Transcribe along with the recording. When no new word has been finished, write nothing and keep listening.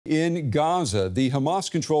in Gaza. The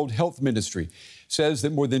Hamas-controlled Health Ministry says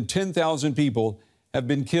that more than 10,000 people have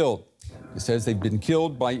been killed. It says they've been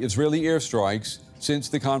killed by Israeli airstrikes since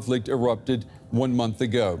the conflict erupted 1 month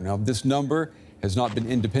ago. Now, this number has not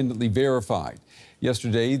been independently verified.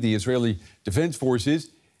 Yesterday, the Israeli Defense Forces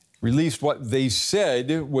released what they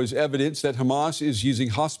said was evidence that Hamas is using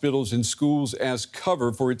hospitals and schools as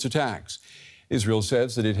cover for its attacks. Israel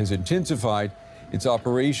says that it has intensified its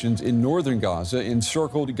operations in northern Gaza,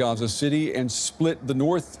 encircled Gaza City, and split the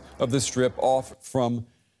north of the Strip off from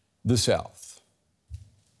the south.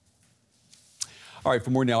 All right,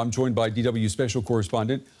 for more now, I'm joined by DW Special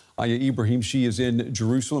Correspondent Ibrahim. She is in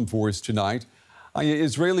Jerusalem for us tonight.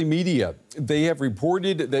 Israeli media, they have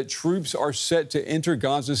reported that troops are set to enter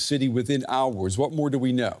Gaza City within hours. What more do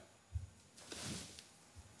we know?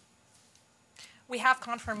 We have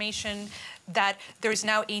confirmation that there is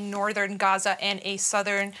now a northern Gaza and a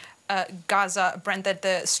southern Gaza, Brent, that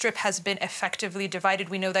the Strip has been effectively divided.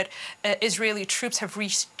 We know that Israeli troops have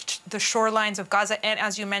reached the shorelines of Gaza and,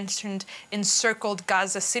 as you mentioned, encircled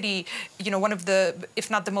Gaza City, you know, one of the, if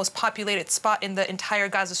not the most populated spot in the entire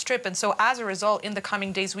Gaza Strip. And so as a result, in the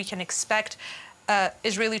coming days, we can expect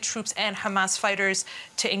Israeli troops and Hamas fighters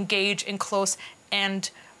to engage in close and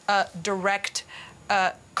direct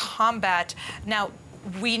combat. Now,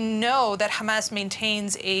 we know that Hamas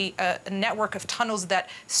maintains a network of tunnels that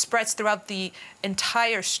spreads throughout the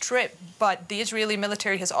entire Strip, but the Israeli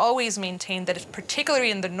military has always maintained that, particularly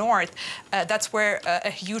in the north, that's where a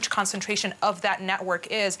huge concentration of that network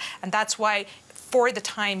is, and that's why, for the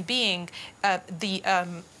time being, the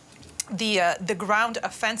ground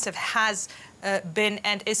offensive has been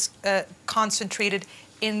and is concentrated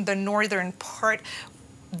in the northern part.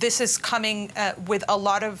 This is coming with a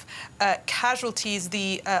lot of casualties.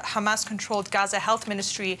 The Hamas-controlled Gaza Health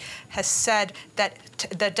Ministry has said that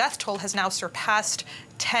the death toll has now surpassed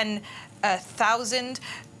 10,000.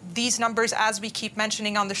 These numbers, as we keep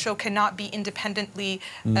mentioning on the show, cannot be independently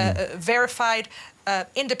verified.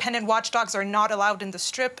 Independent watchdogs are not allowed in the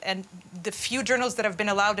Strip, and the few journalists that have been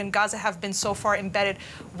allowed in Gaza have been so far embedded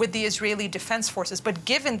with the Israeli Defense Forces. But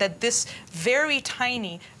given that this very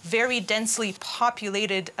tiny, very densely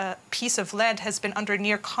populated piece of land has been under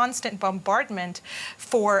near constant bombardment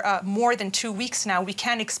for more than 2 weeks now, we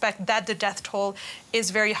can expect that the death toll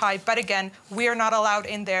is very high. But again, we are not allowed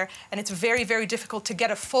in there, and it's very, very difficult to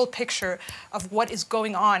get a full picture of what is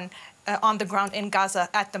going on the ground in Gaza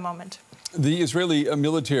at the moment. The Israeli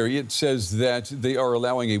military, it says that they are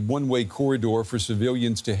allowing a one-way corridor for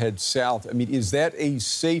civilians to head south. I mean, is that a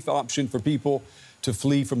safe option for people to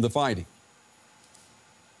flee from the fighting?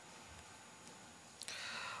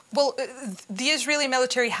 Well, the Israeli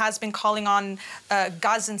military has been calling on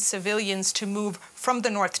Gazan civilians to move from the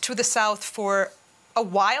north to the south for a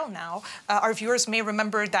while now. Our viewers may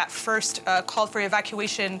remember that first call for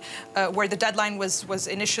evacuation where the deadline was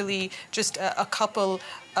initially just a couple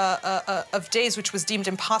of days, which was deemed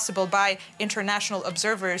impossible by international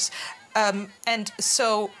observers. And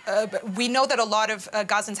so we know that a lot of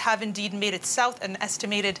Gazans have indeed made it south. An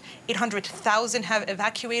estimated 800,000 have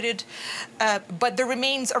evacuated, but there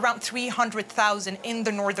remains around 300,000 in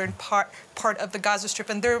the northern part of the Gaza Strip,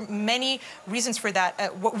 and there are many reasons for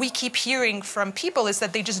that. What we keep hearing from people is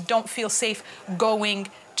that they just don't feel safe going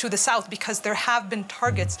to the south because there have been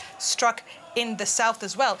targets struck in the south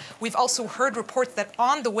as well. We've also heard reports that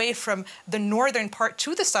on the way from the northern part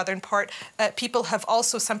to the southern part, people have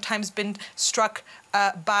also sometimes been struck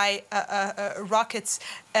by rockets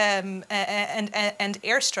and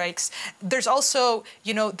airstrikes. There's also,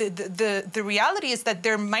 you know, the reality is that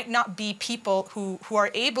there might not be people who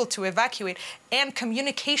are able to evacuate, and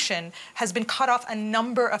communication has been cut off a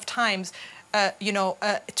number of times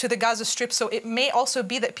to the Gaza Strip. So it may also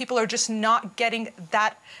be that people are just not getting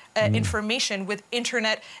that information, with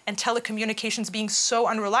internet and telecommunications being so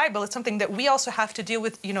unreliable. It's something that we also have to deal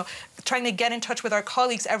with, you know, trying to get in touch with our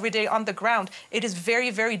colleagues every day on the ground. It is very,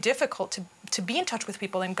 very difficult to be in touch with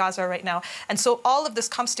people in Gaza right now. And so all of this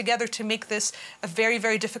comes together to make this a very,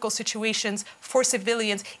 very difficult situations for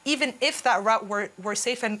civilians, even if that route were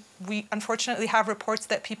safe. And we unfortunately have reports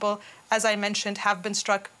that people, as I mentioned, have been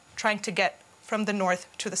struck trying to get from the north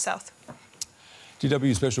to the south.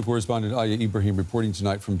 DW Special Correspondent Ibrahim reporting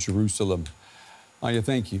tonight from Jerusalem. Aya,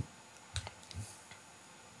 thank you.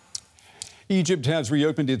 Egypt has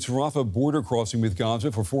reopened its Rafah border crossing with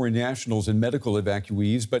Gaza for foreign nationals and medical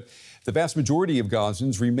evacuees, but the vast majority of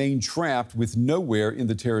Gazans remain trapped with nowhere in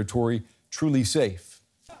the territory truly safe.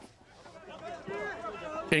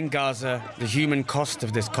 In Gaza, the human cost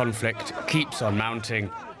of this conflict keeps on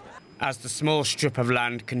mounting. As the small strip of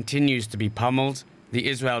land continues to be pummeled, The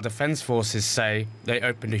Israel Defense Forces say they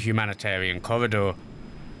opened a humanitarian corridor.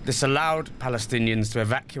 This allowed Palestinians to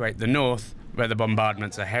evacuate the north, where the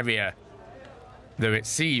bombardments are heavier, though it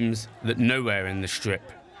seems that nowhere in the Strip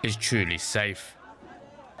is truly safe.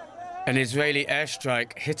 An Israeli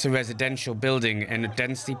airstrike hit a residential building in a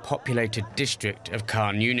densely populated district of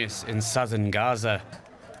Khan Yunis in southern Gaza.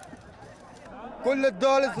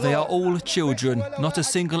 They are all children, not a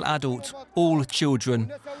single adult, all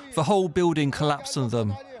children. The whole building collapsed on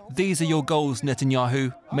them. These are your goals,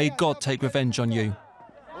 Netanyahu. May God take revenge on you.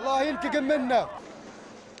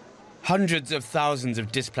 Hundreds of thousands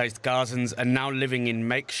of displaced Gazans are now living in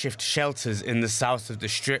makeshift shelters in the south of the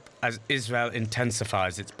Strip as Israel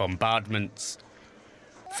intensifies its bombardments.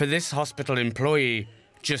 For this hospital employee,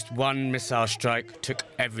 just one missile strike took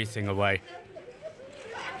everything away.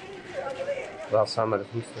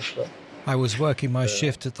 I was working my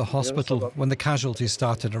shift at the hospital when the casualties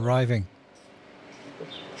started arriving.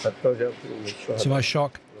 To my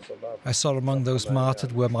shock, I saw among those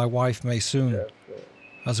martyred were my wife Maysoon,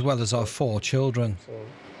 as well as our 4 children,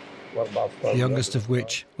 the youngest of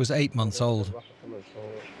which was 8 months old.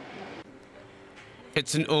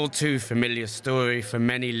 It's an all too familiar story for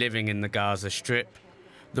many living in the Gaza Strip.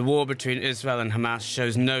 The war between Israel and Hamas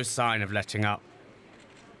shows no sign of letting up.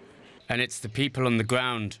 And it's the people on the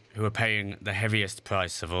ground who are paying the heaviest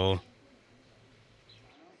price of all.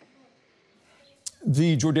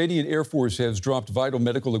 The Jordanian Air Force has dropped vital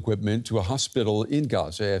medical equipment to a hospital in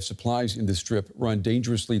Gaza as supplies in the Strip run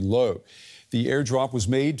dangerously low. The airdrop was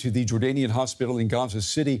made to the Jordanian hospital in Gaza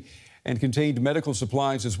City and contained medical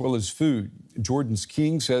supplies as well as food. Jordan's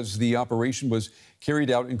king says the operation was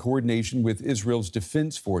carried out in coordination with Israel's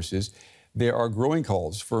defense forces. There are growing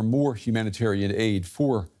calls for more humanitarian aid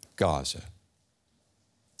for Gaza.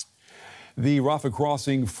 The Rafah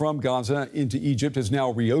crossing from Gaza into Egypt has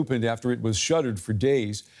now reopened after it was shuttered for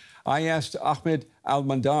days. I asked Ahmad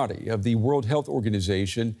Al-Mandhari of the World Health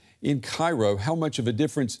Organization in Cairo how much of a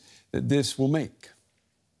difference this will make.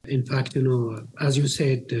 In fact, as you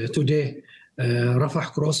said, today,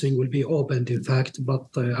 Rafah crossing will be opened, in fact, but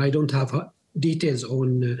I don't have details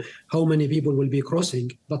on how many people will be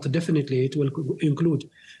crossing, but definitely it will include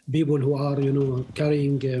people who are,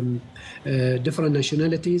 carrying different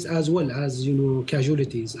nationalities as well as,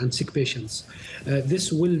 casualties and sick patients.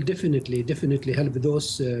 This will definitely help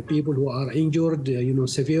those people who are injured,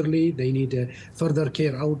 severely. They need further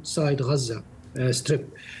care outside Gaza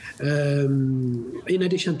Strip. In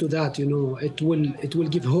addition to that, it will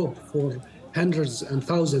give hope for hundreds and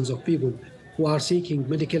thousands of people who are seeking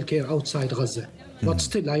medical care outside Gaza. But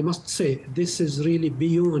still, I must say, this is really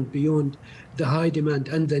beyond the high demand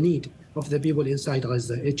and the need of the people inside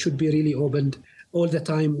Gaza. It should be really opened all the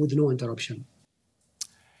time with no interruption.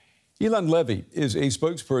 Eylon Levy is a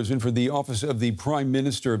spokesperson for the Office of the Prime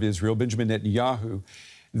Minister of Israel, Benjamin Netanyahu.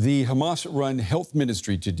 The Hamas-run Health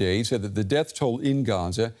Ministry today said that the death toll in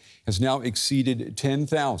Gaza has now exceeded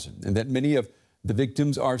 10,000 and that many of the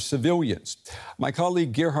victims are civilians. My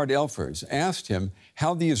colleague Gerhard Elfers asked him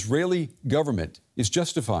how the Israeli government is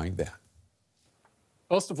justifying that.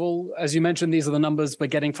 First of all, as you mentioned, these are the numbers we're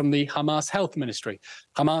getting from the Hamas Health Ministry.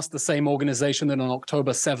 Hamas, the same organization that on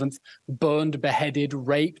October 7th burned, beheaded,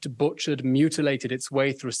 raped, butchered, mutilated its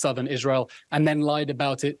way through southern Israel and then lied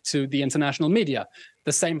about it to the international media.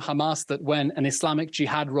 The same Hamas that when an Islamic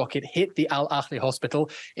Jihad rocket hit the Al-Ahli hospital,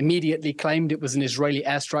 immediately claimed it was an Israeli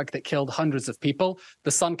airstrike that killed hundreds of people. The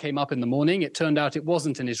sun came up in the morning. It turned out it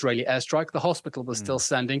wasn't an Israeli airstrike. The hospital was still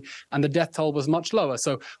standing and the death toll was much lower.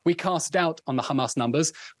 So we cast doubt on the Hamas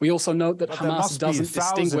numbers. We also note that Hamas doesn't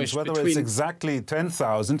distinguish between... Whether it's exactly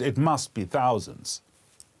 10,000, it must be thousands.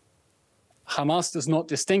 Hamas does not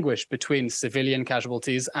distinguish between civilian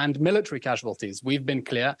casualties and military casualties. We've been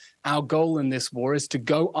clear. Our goal in this war is to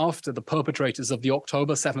go after the perpetrators of the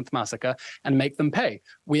October 7th massacre and make them pay.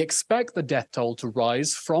 We expect the death toll to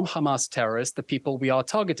rise from Hamas terrorists, the people we are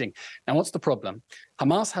targeting. Now, what's the problem?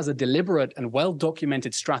 Hamas has a deliberate and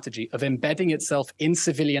well-documented strategy of embedding itself in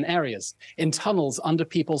civilian areas, in tunnels under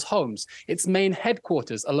people's homes. Its main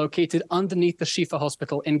headquarters are located underneath the Shifa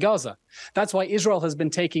hospital in Gaza. That's why Israel has been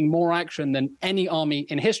taking more action than any army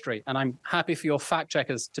in history, and I'm happy for your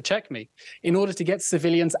fact-checkers to check me, in order to get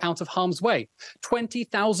civilians out of harm's way.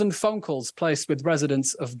 20,000 phone calls placed with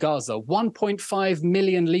residents of Gaza, 1.5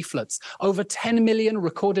 million leaflets, over 10 million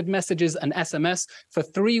recorded messages and SMS for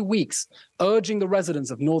 3 weeks, urging the residents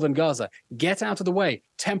residents of northern Gaza, get out of the way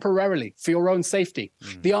temporarily for your own safety.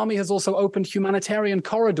 The army has also opened humanitarian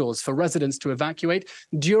corridors for residents to evacuate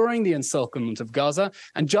during the encirclement of Gaza.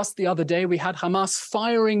 And just the other day, we had Hamas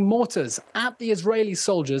firing mortars at the Israeli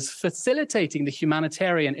soldiers, facilitating the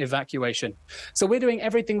humanitarian evacuation. So we're doing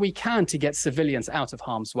everything we can to get civilians out of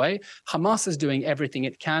harm's way. Hamas is doing everything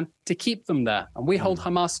it can to keep them there. And we hold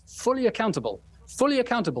Hamas fully accountable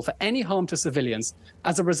for any harm to civilians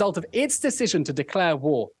as a result of its decision to declare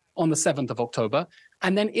war on the 7th of October,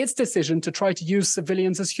 and then its decision to try to use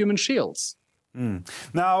civilians as human shields.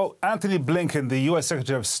 Now, Anthony Blinken, the U.S.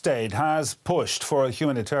 Secretary of State, has pushed for a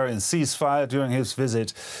humanitarian ceasefire during his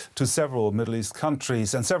visit to several Middle East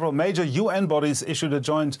countries, and several major UN bodies issued a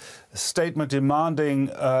joint statement demanding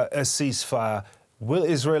a ceasefire. Will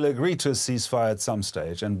Israel agree to a ceasefire at some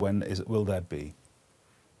stage, and when will that be?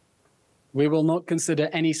 We will not consider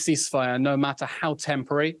any ceasefire, no matter how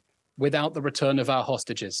temporary, without the return of our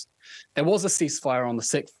hostages. There was a ceasefire on the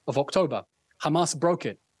 6th of October. Hamas broke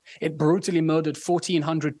it. It brutally murdered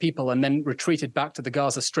 1,400 people and then retreated back to the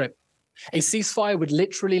Gaza Strip. A ceasefire would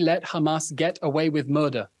literally let Hamas get away with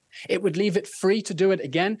murder. It would leave it free to do it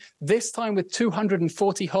again, this time with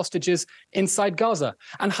 240 hostages inside Gaza.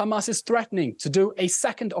 And Hamas is threatening to do a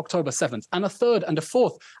second October 7th and a third and a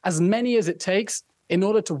fourth, as many as it takes, in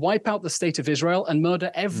order to wipe out the state of Israel and murder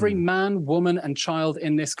every man, woman, and child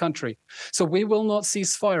in this country. So we will not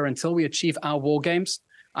cease fire until we achieve our war games,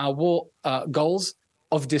 our war goals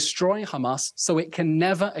of destroying Hamas so it can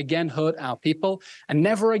never again hurt our people and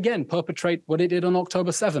never again perpetrate what it did on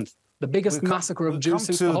October 7th. The biggest massacre of Jews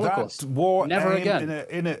since the Holocaust. That war never again.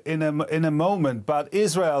 In a moment, but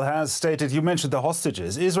Israel has stated, you mentioned the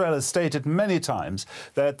hostages, Israel has stated many times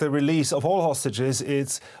that the release of all hostages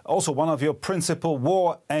is also one of your principal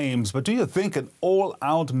war aims. But do you think an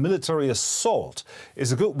all-out military assault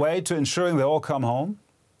is a good way to ensuring they all come home?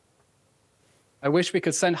 I wish we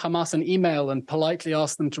could send Hamas an email and politely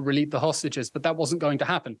ask them to release the hostages, but that wasn't going to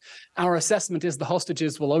happen. Our assessment is the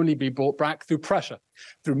hostages will only be brought back through pressure,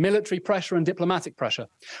 through military pressure and diplomatic pressure.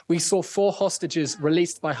 We saw 4 hostages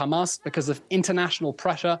released by Hamas because of international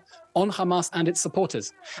pressure on Hamas and its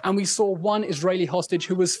supporters. And we saw 1 Israeli hostage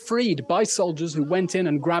who was freed by soldiers who went in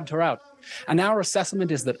and grabbed her out. And our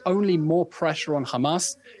assessment is that only more pressure on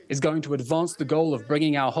Hamas is going to advance the goal of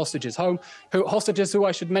bringing our hostages home. Hostages who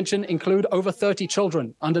I should mention include over 30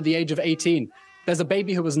 children under the age of 18. There's a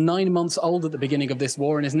baby who was 9 months old at the beginning of this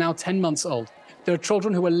war and is now 10 months old. There are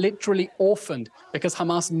children who are literally orphaned because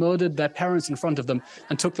Hamas murdered their parents in front of them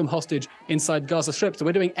and took them hostage inside Gaza Strip. So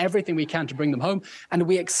we're doing everything we can to bring them home. And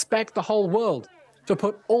we expect the whole world to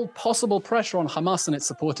put all possible pressure on Hamas and its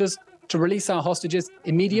supporters to release our hostages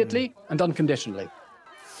immediately and unconditionally.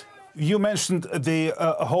 You mentioned the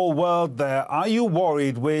whole world there. Are you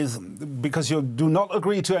worried because you do not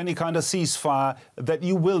agree to any kind of ceasefire, that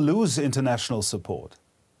you will lose international support?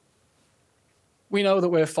 We know that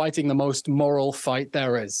we're fighting the most moral fight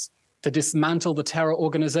there is, to dismantle the terror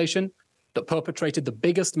organization that perpetrated the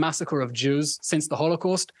biggest massacre of Jews since the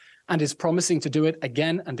Holocaust and is promising to do it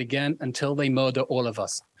again and again until they murder all of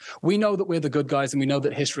us. We know that we're the good guys, and we know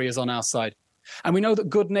that history is on our side. And we know that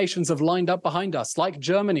good nations have lined up behind us, like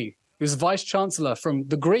Germany, whose vice-chancellor from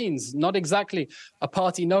the Greens, not exactly a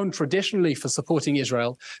party known traditionally for supporting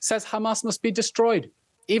Israel, says Hamas must be destroyed.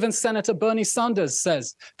 Even Senator Bernie Sanders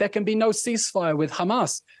says there can be no ceasefire with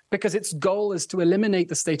Hamas because its goal is to eliminate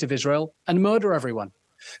the state of Israel and murder everyone.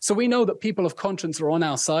 So we know that people of conscience are on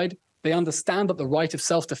our side. They understand that the right of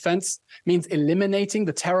self-defense means eliminating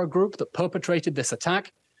the terror group that perpetrated this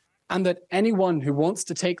attack, and that anyone who wants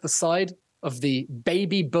to take the side of the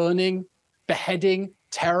baby-burning, beheading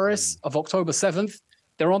terrorists of October 7th,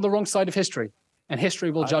 they're on the wrong side of history, and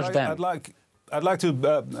history will judge them. I'd like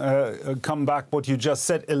to come back what you just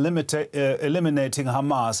said, eliminating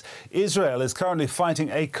Hamas. Israel is currently fighting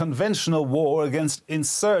a conventional war against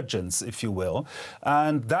insurgents, if you will,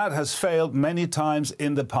 and that has failed many times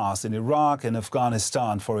in the past, in Iraq and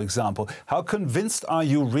Afghanistan, for example. How convinced are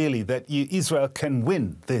you really that Israel can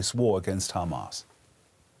win this war against Hamas?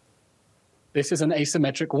 This is an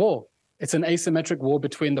asymmetric war. It's an asymmetric war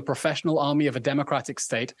between the professional army of a democratic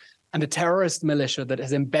state and a terrorist militia that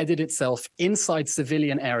has embedded itself inside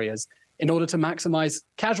civilian areas in order to maximize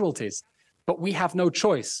casualties. But we have no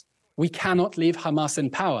choice. We cannot leave Hamas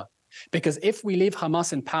in power, because if we leave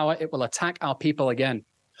Hamas in power, it will attack our people again.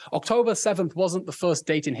 October 7th wasn't the first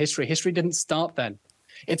date in history. History didn't start then.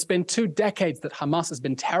 It's been 2 decades that Hamas has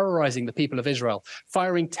been terrorizing the people of Israel,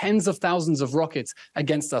 firing tens of thousands of rockets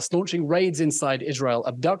against us, launching raids inside Israel,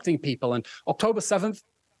 abducting people. And October 7th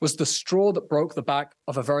was the straw that broke the back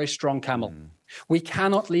of a very strong camel. We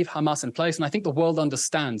cannot leave Hamas in place, and I think the world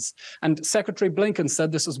understands. And Secretary Blinken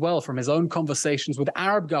said this as well from his own conversations with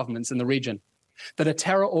Arab governments in the region, that a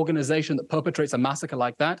terror organization that perpetrates a massacre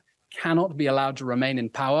like that cannot be allowed to remain in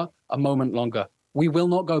power a moment longer. We will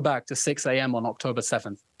not go back to 6 a.m. on October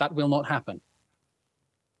 7th. That will not happen.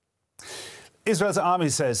 Israel's army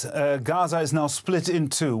says Gaza is now split in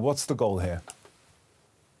two. What's the goal here?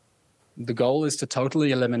 The goal is to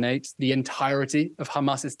totally eliminate the entirety of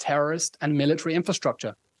Hamas's terrorist and military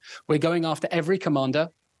infrastructure. We're going after every commander,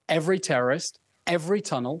 every terrorist, every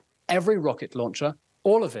tunnel, every rocket launcher,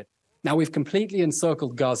 all of it. Now, we've completely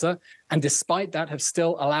encircled Gaza, and despite that have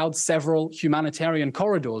still allowed several humanitarian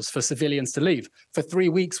corridors for civilians to leave. For 3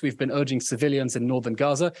 weeks, we've been urging civilians in northern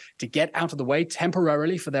Gaza to get out of the way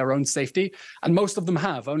temporarily for their own safety, and most of them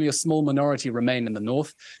have. Only a small minority remain in the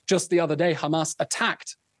north. Just the other day, Hamas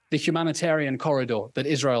attacked the humanitarian corridor that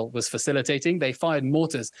Israel was facilitating. They fired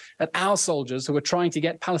mortars at our soldiers who were trying to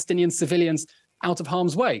get Palestinian civilians out of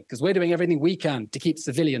harm's way, because we're doing everything we can to keep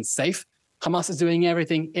civilians safe. Hamas is doing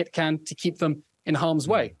everything it can to keep them in harm's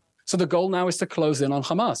way. So the goal now is to close in on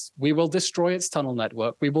Hamas. We will destroy its tunnel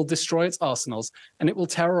network. We will destroy its arsenals, and it will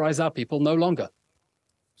terrorize our people no longer.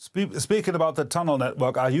 Speaking about the tunnel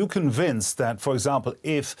network, are you convinced that, for example,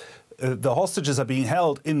 if the hostages are being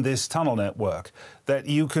held in this tunnel network, that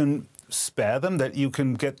you can spare them, that you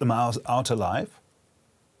can get them out alive?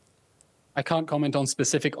 I can't comment on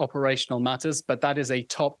specific operational matters, but that is a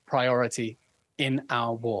top priority in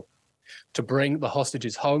our war, to bring the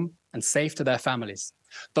hostages home and safe to their families,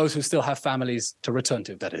 those who still have families to return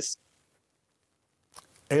to, that is.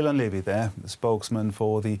 Eylon Levy there, the spokesman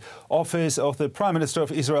for the Office of the Prime Minister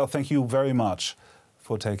of Israel. Thank you very much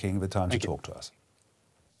for taking the time to talk to us.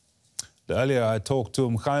 Earlier, I talked to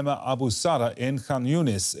Mkhaimer Abu Sada in Khan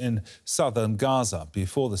Yunis in southern Gaza.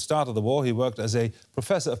 Before the start of the war, he worked as a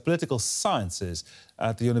professor of political sciences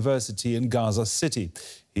at the university in Gaza City.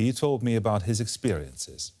 He told me about his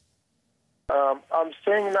experiences. I'm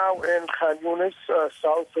staying now in Khan Yunis,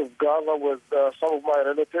 south of Gaza, with some of my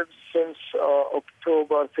relatives since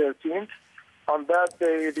October 13th. On that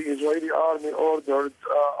day, the Israeli army ordered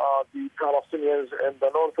the Palestinians in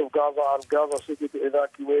the north of Gaza and Gaza City to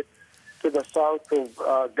evacuate to the south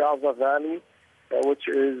of Gaza Valley, which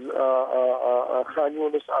is Khan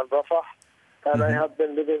Yunis and Rafah. And I have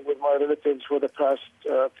been living with my relatives for the past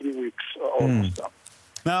 3 weeks, almost now.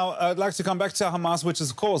 Now, I'd like to come back to Hamas, which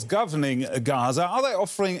is, of course, governing Gaza. Are they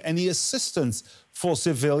offering any assistance for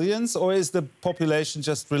civilians, or is the population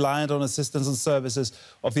just reliant on assistance and services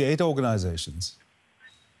of the aid organizations?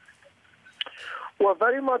 Well,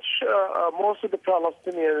 very much most of the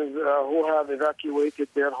Palestinians who have evacuated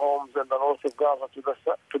their homes in the north of Gaza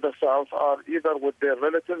to the south are either with their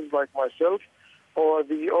relatives, like myself, or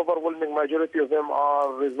the overwhelming majority of them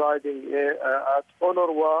are residing at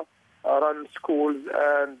UNRWA-run schools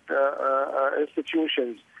and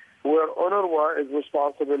institutions, where UNRWA is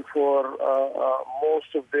responsible for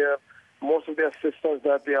most of the assistance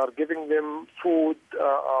that they are giving them: food,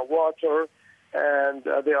 water, and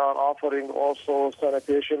they are offering also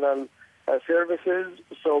sanitation services.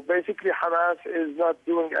 So basically, Hamas is not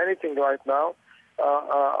doing anything right now.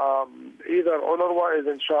 Either UNRWA is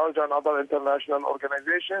in charge and other international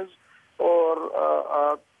organizations,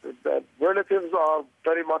 or the relatives are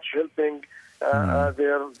very much helping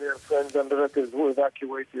their friends and relatives who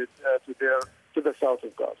evacuated to the south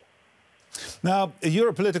of Gaza. Now, you're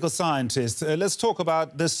a political scientist. Let's talk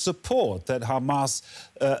about the support that Hamas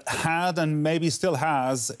had and maybe still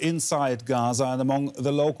has inside Gaza and among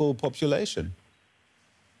the local population.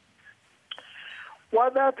 Well,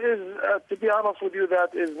 that is, to be honest with you,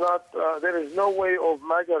 that is not, there is no way of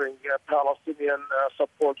measuring Palestinian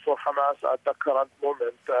support for Hamas at the current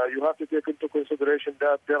moment. You have to take into consideration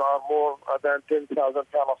that there are more than 10,000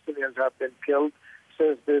 Palestinians have been killed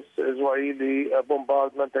since this Israeli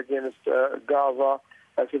bombardment against Gaza.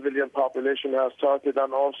 A civilian population has started,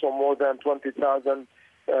 and also more than 20,000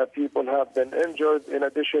 people have been injured, in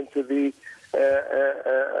addition to the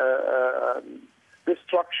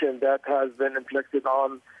destruction that has been inflicted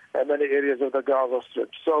on many areas of the Gaza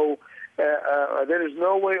Strip. So there is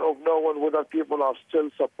no way of knowing whether people are still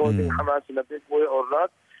supporting Hamas in a big way or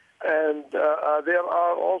not. And there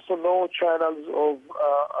are also no channels of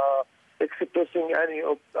expressing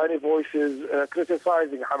any voices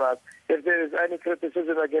criticizing Hamas. If there is any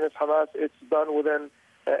criticism against Hamas, it's done within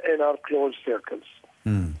inner closed circles.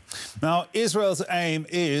 Now, Israel's aim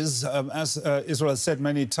is, as Israel has said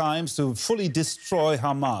many times, to fully destroy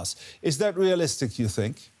Hamas. Is that realistic, you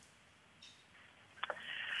think?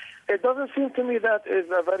 It doesn't seem to me that is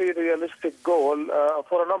a very realistic goal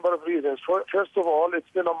for a number of reasons. First of all, it's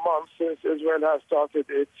been a month since Israel has started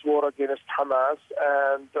its war against Hamas,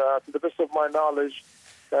 and to the best of my knowledge,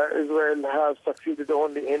 Israel has succeeded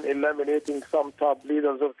only in eliminating some top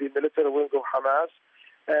leaders of the military wing of Hamas,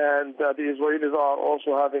 and the Israelis are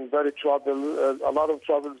also having a lot of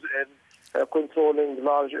troubles in controlling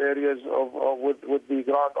large areas with the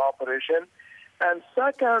ground operation. And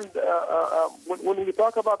second, when we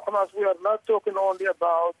talk about Hamas, we are not talking only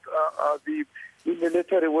about the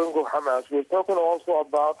military wing of Hamas. We're talking also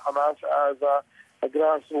about Hamas as a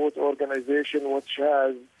grassroots organization which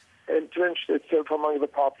has entrenched itself among the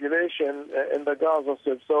population in the Gaza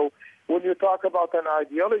Strip. So when you talk about an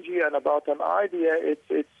ideology and about an idea,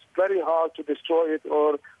 it's very hard to destroy it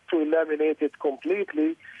or to eliminate it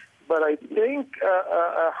completely. But I think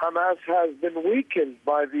Hamas has been weakened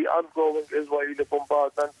by the ongoing Israeli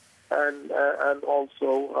bombardment and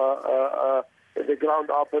also the ground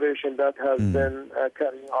operation that has been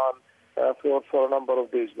carrying on for a number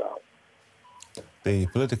of days now. The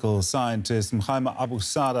political scientist Mkhaimer Abu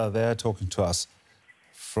Sada there talking to us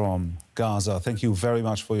from Gaza. Thank you very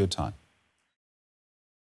much for your time.